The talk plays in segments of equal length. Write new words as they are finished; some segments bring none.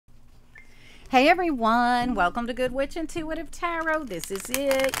Hey everyone, welcome to Good Witch Intuitive Tarot. This is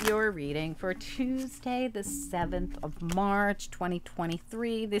it, your reading for Tuesday, the 7th of March,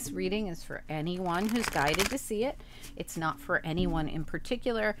 2023. This reading is for anyone who's guided to see it. It's not for anyone in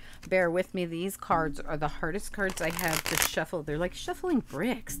particular. Bear with me, these cards are the hardest cards I have to shuffle. They're like shuffling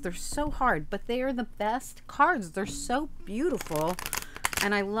bricks. They're so hard, but they are the best cards. They're so beautiful.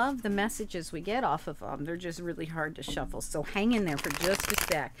 And I love the messages we get off of them. They're just really hard to shuffle. So hang in there for just a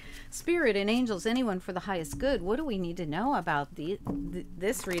sec. Spirit and angels, anyone for the highest good. What do we need to know about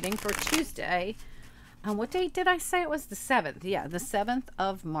this reading for Tuesday? What date did I say it was? The 7th. Yeah, the 7th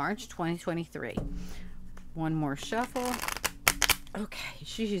of March, 2023. One more shuffle. Okay,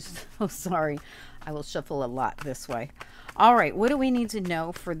 she's so sorry. I will shuffle a lot this way. All right, what do we need to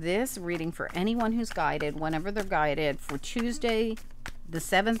know for this reading for anyone who's guided, whenever they're guided, for Tuesday, the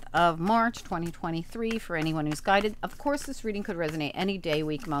 7th of March, 2023, for anyone who's guided? Of course, this reading could resonate any day,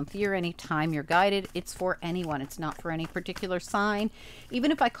 week, month, year, any time you're guided. It's for anyone. It's not for any particular sign. Even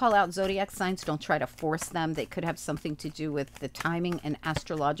if I call out zodiac signs, don't try to force them. They could have something to do with the timing and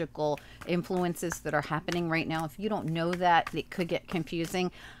astrological influences that are happening right now. If you don't know that, it could get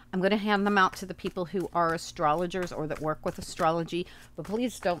confusing. I'm going to hand them out to the people who are astrologers or that work with astrology, but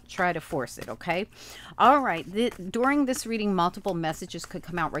please don't try to force it, okay? All right. During this reading, multiple messages could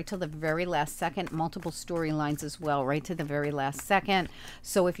come out right till the very last second, multiple storylines as well, right to the very last second.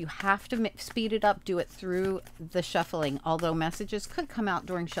 So if you have to speed it up, do it through the shuffling, although messages could come out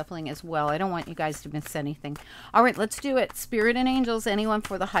during shuffling as well. I don't want you guys to miss anything. All right, let's do it. Spirit and angels, anyone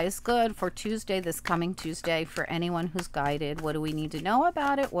for the highest good for Tuesday, this coming Tuesday, for anyone who's guided. What do we need to know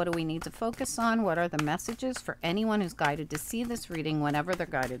about it? What do we need to focus on? What are the messages for anyone who's guided to see this reading whenever they're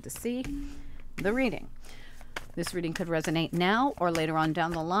guided to see the reading? This reading could resonate now or later on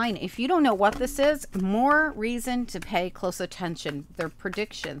down the line. If you don't know what this is, more reason to pay close attention. They're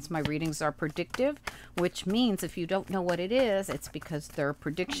predictions. My readings are predictive, which means if you don't know what it is, it's because there are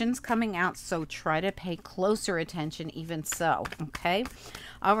predictions coming out. So try to pay closer attention even so, okay?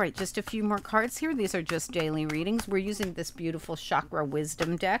 All right, just a few more cards here. These are just daily readings. We're using this beautiful Chakra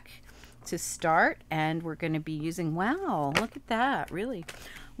Wisdom deck to start, and we're going to be using, wow, look at that, really.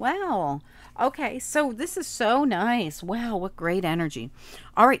 Wow. Okay, so this is so nice. Wow, what great energy.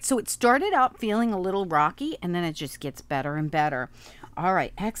 All right, so it started out feeling a little rocky, and then it just gets better and better. All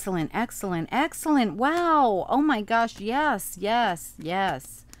right, excellent, excellent, excellent. Wow. Oh my gosh, yes, yes,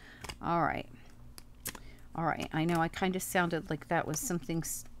 yes. All right. All right, I know I kind of sounded like that was something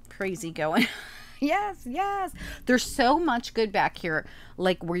crazy going. Yes, yes. There's so much good back here,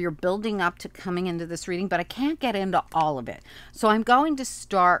 like where you're building up to coming into this reading, but I can't get into all of it. So I'm going to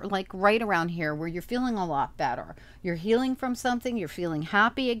start like right around here where you're feeling a lot better. You're healing from something. You're feeling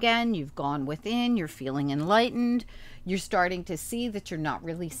happy again. You've gone within. You're feeling enlightened. You're starting to see that you're not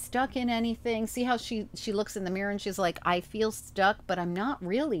really stuck in anything. See how she looks in the mirror and she's like, I feel stuck, but I'm not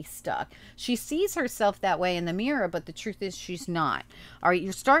really stuck. She sees herself that way in the mirror, but the truth is she's not. All right,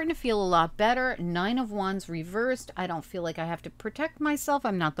 you're starting to feel a lot better. 9 of Wands reversed. I don't feel like I have to protect myself.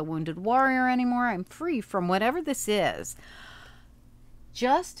 I'm not the wounded warrior anymore. I'm free from whatever this is.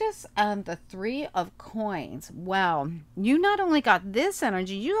 Justice and the 3 of Coins. Wow, you not only got this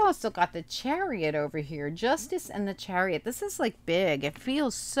energy, you also got the Chariot over here. Justice and the Chariot. This is like big. It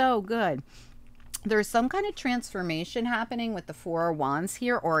feels so good. There's some kind of transformation happening with the 4 of Wands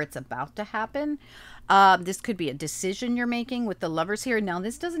here, or it's about to happen. This could be a decision you're making with the Lovers here. Now,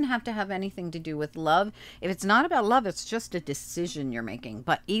 this doesn't have to have anything to do with love. If it's not about love, it's just a decision you're making.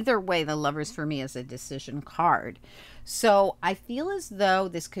 But either way, the Lovers for me is a decision card. So I feel as though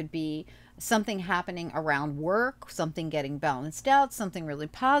this could be something happening around work, something getting balanced out, something really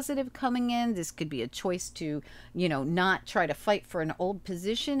positive coming in. This could be a choice to, you know, not try to fight for an old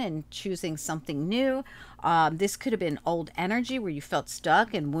position and choosing something new. This could have been old energy where you felt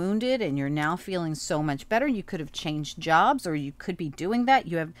stuck and wounded and you're now feeling so much better. You could have changed jobs, or you could be doing that.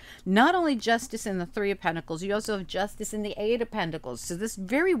 You have not only justice in the 3 of Pentacles, you also have justice in the 8 of Pentacles. So this is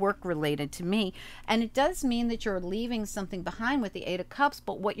very work related to me. And it does mean that you're leaving something behind with the 8 of Cups,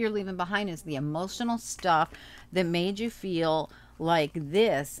 but what you're leaving behind is the emotional stuff that made you feel like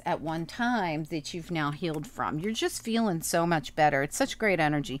this at one time that you've now healed from. You're just feeling so much better. It's such great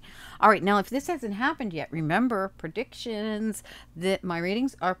energy. All right, now if this hasn't happened yet, remember predictions, that my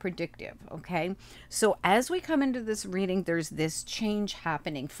readings are predictive, okay? So as we come into this reading, there's this change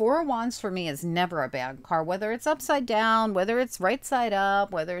happening. 4 of Wands for me is never a bad card, whether it's upside down, whether it's right side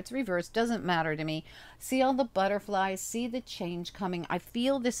up, whether it's reversed, doesn't matter to me. See all the butterflies, see the change coming. I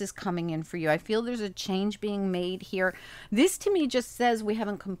feel this is coming in for you. I feel there's a change being made here. This to me just says we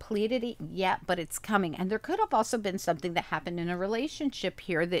haven't completed it yet, but it's coming. And there could have also been something that happened in a relationship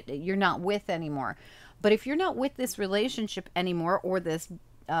here that you're not with anymore. But if you're not with this relationship anymore, or this,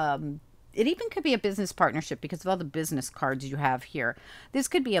 it even could be a business partnership because of all the business cards you have here. This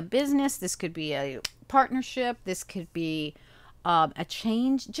could be a business. This could be a partnership. This could be a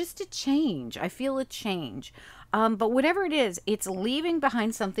change, just a change. I feel a change. But whatever it is, it's leaving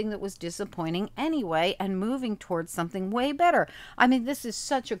behind something that was disappointing anyway and moving towards something way better. I mean, this is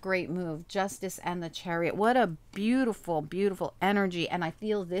such a great move, Justice and the Chariot. What a beautiful, beautiful energy. And I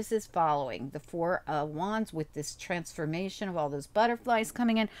feel this is following the Four of Wands with this transformation of all those butterflies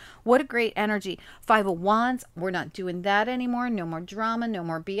coming in. What a great energy. Five of Wands, we're not doing that anymore. No more drama, no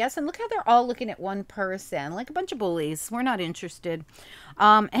more BS. And look how they're all looking at one person, like a bunch of bullies. We're not interested.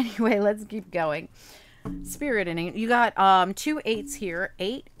 Anyway, let's keep going. Spirit and you got 2 8s here.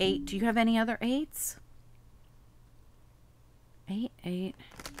 8 8. Do you have any other 8s? 8 8.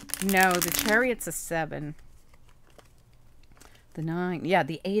 No, the Chariot's a 7. The 9. Yeah,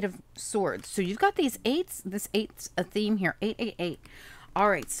 the 8 of Swords. So you've got these 8s. This 8's a theme here. 8 8 8.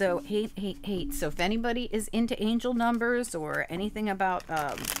 All right, so 8 8 8. So if anybody is into angel numbers or anything about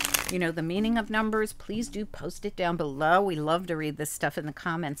you know, the meaning of numbers, please do post it down below. We love to read this stuff in the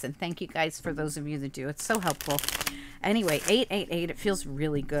comments, and thank you guys for those of you that do. It's so helpful. Anyway, 8 8 8. It feels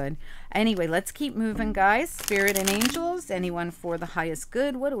really good. Anyway, let's keep moving, guys. Spirit and angels, anyone for the highest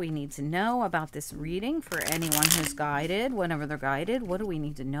good? What do we need to know about this reading for anyone who's guided, whenever they're guided? What do we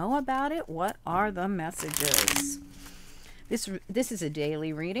need to know about it? What are the messages? This is a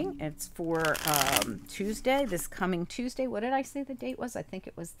daily reading. It's for Tuesday, this coming Tuesday. What did I say the date was? I think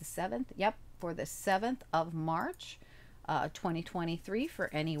it was the 7th. Yep, for the 7th of March, 2023, for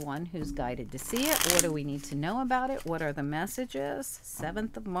anyone who's guided to see it. What do we need to know about it? What are the messages?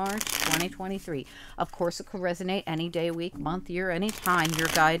 7th of March, 2023. Of course, it could resonate any day, week, month, year, any time you're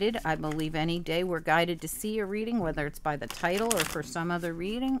guided. I believe any day we're guided to see a reading, whether it's by the title or for some other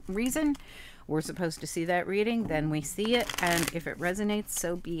reason. We're supposed to see that reading, then we see it, and if it resonates,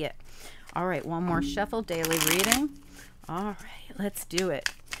 so be it. All right, one more shuffle, daily reading. All right, let's do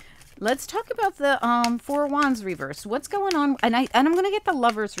it. Let's talk about the Four of Wands reversed. What's going on? And I'm going to get the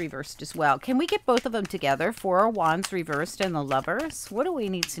Lovers reversed as well. Can we get both of them together? Four of Wands reversed and the Lovers. What do we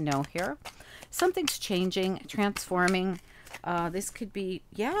need to know here? Something's changing, transforming. This could be,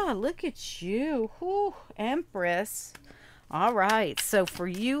 yeah, look at you. Whew, Empress. All right, so for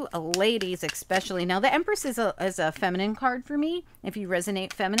you ladies especially, now the Empress is a feminine card for me. If you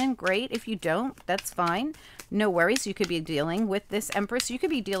resonate feminine, great. If you don't, that's fine. No worries. You could be dealing with this Empress. You could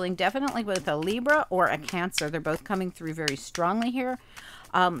be dealing definitely with a Libra or a Cancer. They're both coming through very strongly here.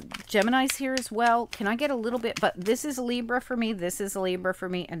 Gemini's here as well. Can I get a little bit? But this is Libra for me. This is Libra for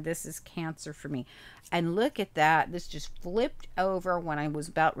me. And this is Cancer for me. And look at that. This just flipped over when I was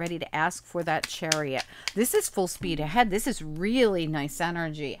about ready to ask for that Chariot. This is full speed ahead. This is really nice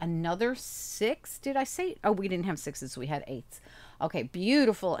energy. Another 6. Did I say? Oh, we didn't have 6s. We had 8s. Okay.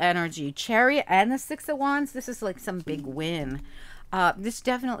 Beautiful energy. Chariot and the 6 of Wands. This is like some big win. This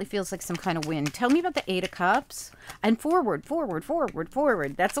definitely feels like some kind of win. Tell me about the 8 of Cups. And forward, forward, forward,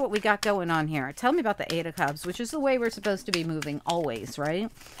 forward. That's what we got going on here. Tell me about the 8 of Cups, which is the way we're supposed to be moving always,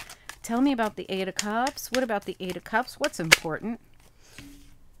 right? Tell me about the 8 of Cups. What about the 8 of Cups? What's important?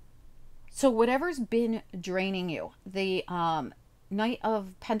 So whatever's been draining you, the Knight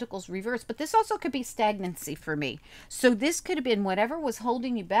of Pentacles reversed, but this also could be stagnancy for me. So this could have been whatever was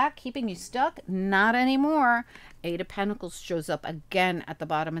holding you back, keeping you stuck. Not anymore. 8 of Pentacles shows up again at the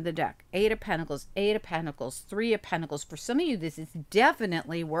bottom of the deck. 8 of Pentacles, 8 of Pentacles, 3 of Pentacles. For some of you, this is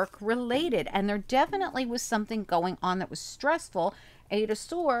definitely work related, and there definitely was something going on that was stressful. 8 of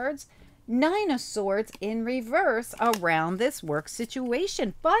Swords, 9 of Swords in reverse around this work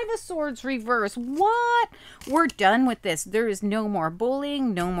situation. 5 of Swords reverse. What? We're done with this. There is no more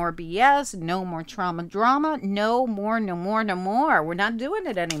bullying, no more BS, no more trauma drama, no more, no more, no more. We're not doing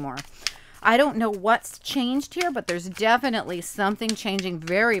it anymore. I don't know what's changed here, but there's definitely something changing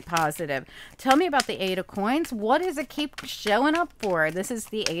very positive. Tell me about the 8 of Coins. What does it keep showing up for? This is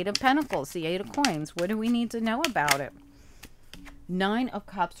the 8 of Pentacles, the 8 of Coins. What do we need to know about it? 9 of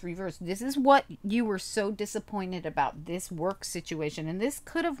Cups reversed. This is what you were so disappointed about, this work situation. And this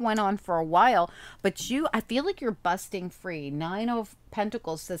could have went on for a while, but I feel like you're busting free. 9 of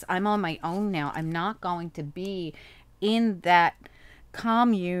Pentacles says, I'm on my own now. I'm not going to be in that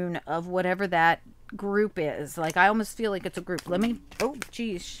commune of whatever that group is. Like, I almost feel like it's a group. Let me, oh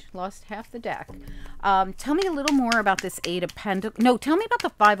geez, lost half the deck. Tell me a little more about this 8 of Pentacles. No, tell me about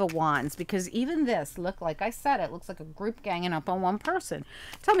the 5 of Wands, because even this, look, like I said, it looks like a group ganging up on one person.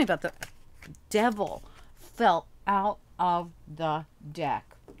 Tell me about the Devil fell out of the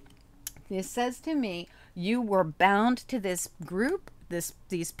deck. This says to me, you were bound to this group,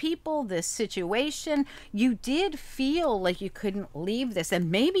 these people, this situation. You did feel like you couldn't leave this, and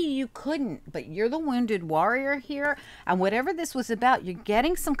maybe you couldn't, but you're the wounded warrior here, and whatever this was about, you're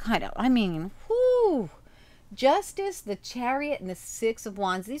getting some kind of, I mean, whoo, Justice, the Chariot, and the Six of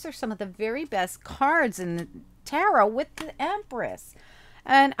Wands. These are some of the very best cards in the tarot with the Empress.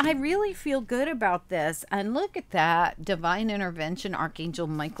 And I really feel good about this. And look at that. Divine intervention, Archangel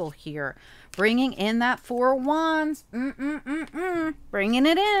Michael here. Bringing in that Four of Wands. Bringing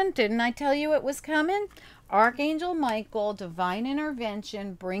it in. Didn't I tell you it was coming? Archangel Michael, divine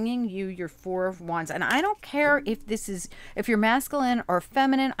intervention, bringing you your Four of Wands. And I don't care if you're masculine or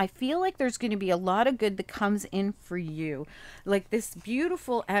feminine. I feel like there's going to be a lot of good that comes in for you. Like this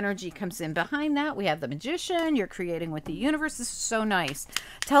beautiful energy comes in. Behind that, we have the Magician. You're creating with the universe. This is so nice.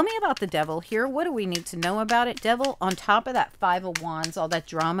 Tell me about the Devil here. What do we need to know about it? Devil, on top of that Five of Wands, all that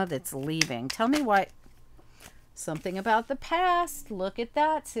drama that's leaving. Tell me why. Something about the past. Look at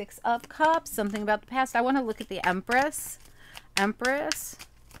that. Six of Cups. Something about the past. I want to look at the Empress. Empress.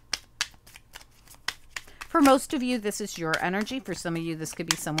 For most of you, this is your energy. For some of you, this could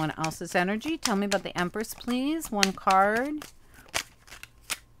be someone else's energy. Tell me about the Empress, please. One card.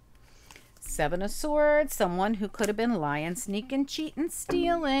 Seven of Swords. Someone who could have been lying, sneaking, cheating,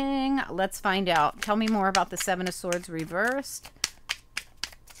 stealing. Let's find out. Tell me more about the Seven of Swords reversed.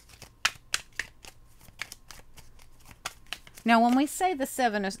 Now, when we say the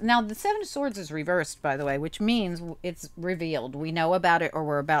Seven of Swords is reversed, by the way, which means it's revealed. We know about it, or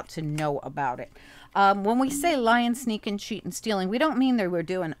we're about to know about it. When we say lying, sneaking, cheating, stealing, we don't mean they were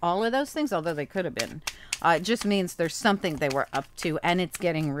doing all of those things, although they could have been. It just means there's something they were up to, and it's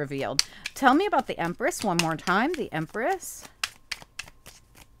getting revealed. Tell me about the Empress one more time. The Empress.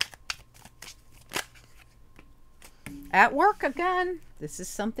 At work again. This is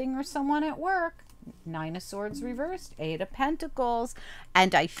something or someone at work. Nine of Swords reversed, Eight of Pentacles,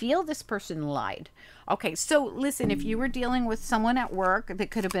 and I feel this person lied. Okay, so listen, if you were dealing with someone at work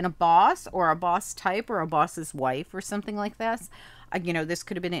that could have been a boss or a boss type or a boss's wife or something like this, you know, this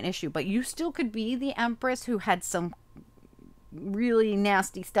could have been an issue, but you still could be the Empress who had some really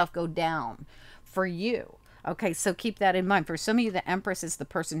nasty stuff go down for you. Okay, so keep that in mind. For some of you, the Empress is the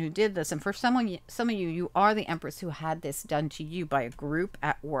person who did this, and for some of you, you are the Empress who had this done to you by a group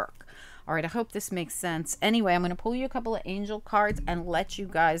at work. All right, I hope this makes sense. Anyway, I'm going to pull you a couple of angel cards and let you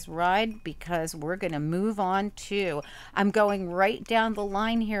guys ride, because we're going to move on to, I'm going right down the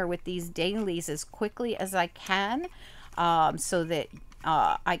line here with these dailies as quickly as I can, so that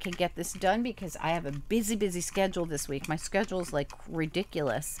I can get this done, because I have a busy schedule this week. My schedule is like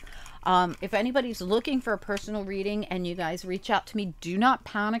ridiculous. If anybody's looking for a personal reading and you guys reach out to me, do not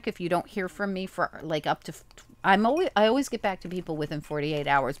panic if you don't hear from me for like up to I always get back to people within 48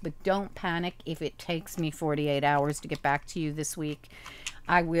 hours, but don't panic if it takes me 48 hours to get back to you this week.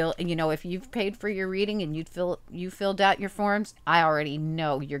 I will, you know, if you've paid for your reading and you filled out your forms, I already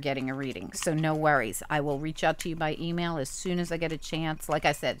know you're getting a reading. So no worries. I will reach out to you by email as soon as I get a chance. Like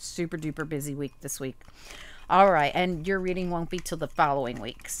I said, super duper busy week this week. All right, and your reading won't be till the following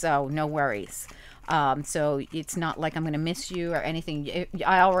week, so no worries. So it's not like I'm going to miss you or anything.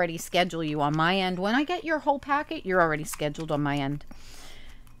 I already schedule you on my end. When I get your whole packet, you're already scheduled on my end.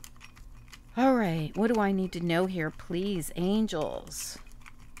 All right, what do I need to know here, please, angels?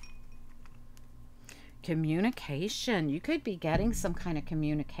 Communication. You could be getting some kind of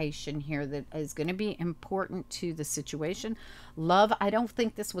communication here that is going to be important to the situation. Love. I don't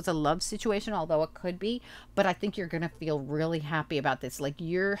think this was a love situation, although it could be, but I think you're going to feel really happy about this. Like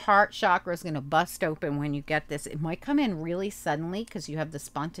your heart chakra is going to bust open when you get this. It might come in really suddenly because you have the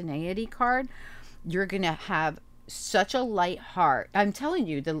spontaneity card. You're going to have such a light heart. I'm telling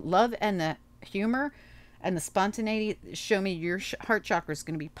you, the love and the humor and the spontaneity show me your heart chakra is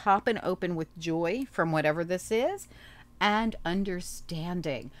going to be popping open with joy from whatever this is. And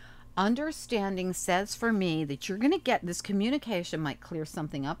understanding. Understanding says for me that you're going to get this communication might clear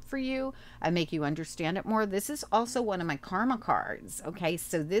something up for you and make you understand it more. This is also one of my karma cards. Okay,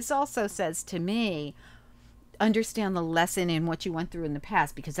 so this also says to me, understand the lesson in what you went through in the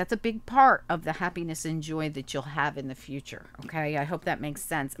past, because that's a big part of the happiness and joy that you'll have in the future. Okay, I hope that makes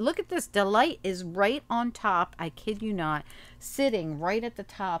sense. Look at this. Delight is right on top. I kid you not, sitting right at the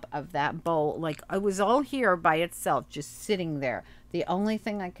top of that bowl. Like it was all here by itself, just sitting there. The only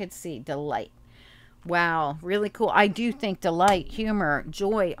thing I could see, delight. Wow, really cool. I do think delight, humor,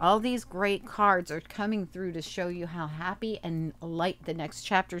 joy, all these great cards are coming through to show you how happy and light the next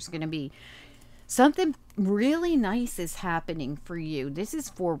chapter is going to be. Something really nice is happening for you. This is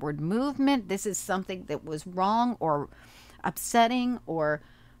forward movement. This is something that was wrong or upsetting or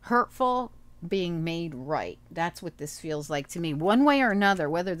hurtful being made right. That's what this feels like to me, one way or another.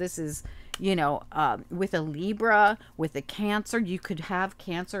 Whether this is, you know, with a Libra, with a Cancer, you could have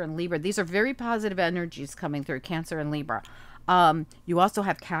Cancer and Libra. These are very positive energies coming through, Cancer and Libra. You also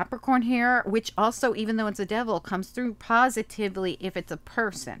have Capricorn here, which also, even though it's a devil, comes through positively if it's a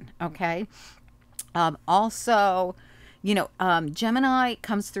person. Okay. Also, you know, Gemini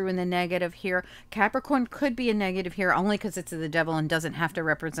comes through in the negative here. Capricorn could be a negative here only because it's the devil and doesn't have to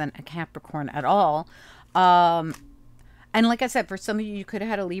represent a Capricorn at all. And like I said, for some of you, you could have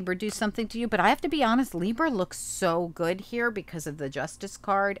had a Libra do something to you. But I have to be honest, Libra looks so good here because of the Justice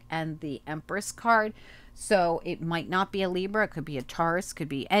card and the Empress card. So it might not be a Libra. It could be a Taurus. Could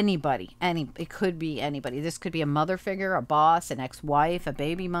be anybody. It could be anybody. This could be a mother figure, a boss, an ex-wife, a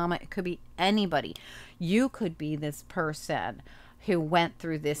baby mama. It could be anybody. You could be this person who went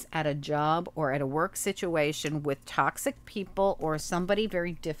through this at a job or at a work situation with toxic people or somebody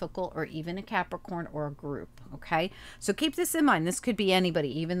very difficult, or even a Capricorn or a group. Okay, so keep this in mind. This could be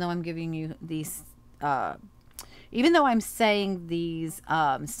anybody, even though I'm giving you these even though I'm saying these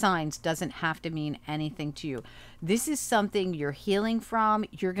signs doesn't have to mean anything to you. This is something you're healing from.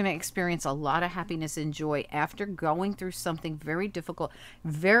 You're going to experience a lot of happiness and joy after going through something very difficult,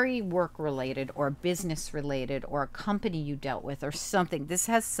 very work related or business related, or a company you dealt with or something. This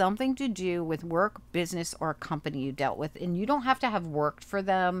has something to do with work, business, or a company you dealt with. And you don't have to have worked for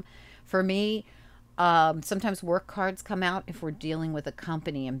them. For me, sometimes work cards come out if we're dealing with a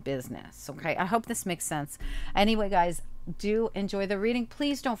company and business. Okay, I hope this makes sense. Anyway, guys, do enjoy the reading.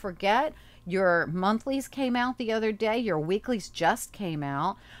 Please don't forget, your monthlies came out the other day. Your weeklies just came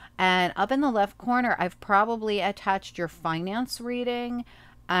out. And up in the left corner, I've probably attached your finance reading.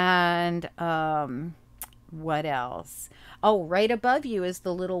 And what else? Oh, right above you is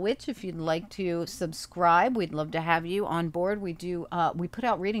the little witch. If you'd like to subscribe, we'd love to have you on board. We put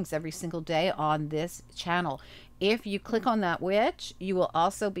out readings every single day on this channel. If you click on that witch, you will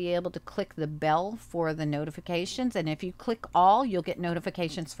also be able to click the bell for the notifications. And if you click all, you'll get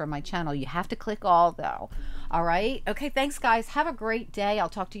notifications from my channel. You have to click all, though. All right. Okay. Thanks, guys. Have a great day. I'll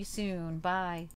talk to you soon. Bye.